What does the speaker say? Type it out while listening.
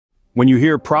When you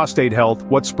hear prostate health,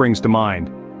 what springs to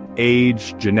mind?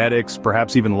 Age, genetics,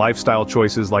 perhaps even lifestyle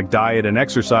choices like diet and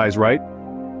exercise, right?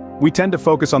 We tend to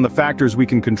focus on the factors we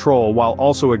can control while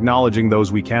also acknowledging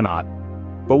those we cannot.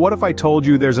 But what if I told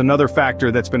you there's another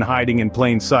factor that's been hiding in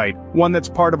plain sight, one that's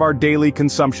part of our daily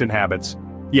consumption habits?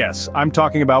 Yes, I'm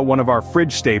talking about one of our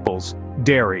fridge staples,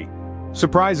 dairy.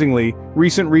 Surprisingly,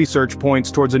 recent research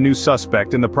points towards a new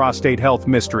suspect in the prostate health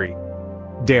mystery: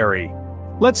 dairy.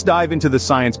 Let's dive into the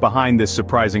science behind this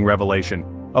surprising revelation.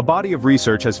 A body of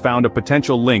research has found a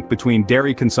potential link between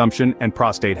dairy consumption and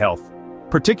prostate health.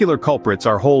 Particular culprits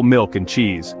are whole milk and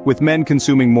cheese, with men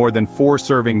consuming more than 4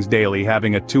 servings daily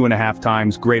having a 2.5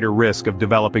 times greater risk of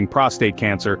developing prostate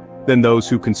cancer than those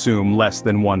who consume less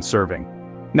than 1 serving.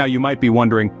 Now you might be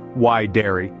wondering, why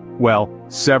dairy? Well,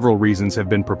 several reasons have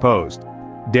been proposed.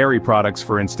 Dairy products,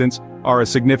 for instance, are a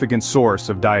significant source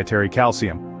of dietary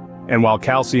calcium. And while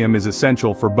calcium is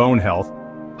essential for bone health,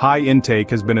 high intake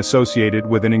has been associated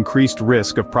with an increased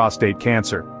risk of prostate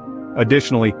cancer.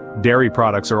 Additionally, dairy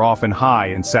products are often high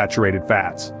in saturated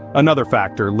fats, another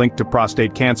factor linked to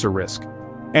prostate cancer risk.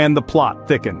 And the plot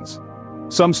thickens.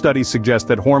 Some studies suggest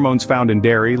that hormones found in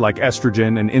dairy, like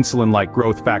estrogen and insulin-like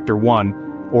growth factor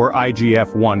 1, or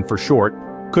IGF-1 for short,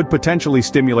 could potentially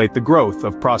stimulate the growth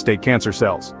of prostate cancer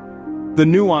cells. The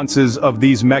nuances of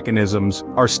these mechanisms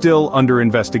are still under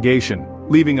investigation,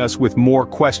 leaving us with more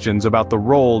questions about the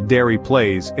role dairy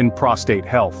plays in prostate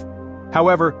health.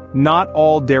 However, not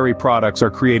all dairy products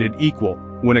are created equal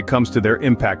when it comes to their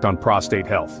impact on prostate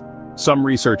health. Some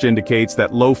research indicates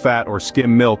that low-fat or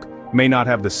skim milk may not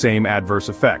have the same adverse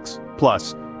effects.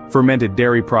 Plus, fermented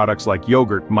dairy products like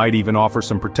yogurt might even offer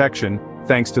some protection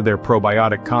thanks to their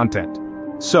probiotic content.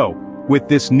 So, with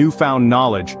this newfound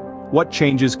knowledge, what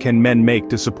changes can men make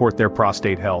to support their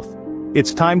prostate health?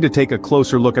 It's time to take a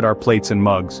closer look at our plates and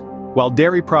mugs. While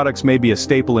dairy products may be a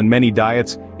staple in many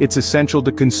diets, it's essential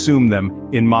to consume them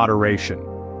in moderation.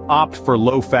 Opt for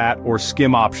low-fat or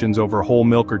skim options over whole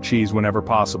milk or cheese whenever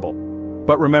possible.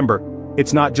 But remember,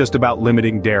 it's not just about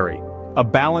limiting dairy. A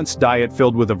balanced diet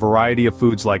filled with a variety of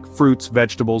foods like fruits,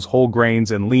 vegetables, whole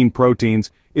grains, and lean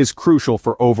proteins is crucial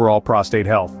for overall prostate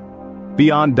health.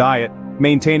 Beyond diet,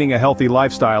 maintaining a healthy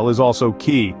lifestyle is also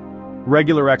key.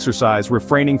 Regular exercise,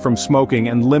 refraining from smoking,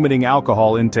 and limiting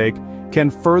alcohol intake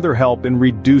can further help in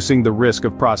reducing the risk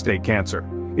of prostate cancer.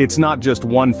 It's not just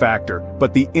one factor,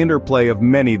 but the interplay of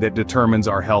many that determines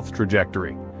our health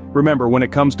trajectory. Remember, when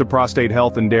it comes to prostate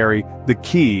health and dairy, the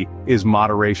key is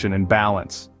moderation and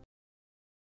balance.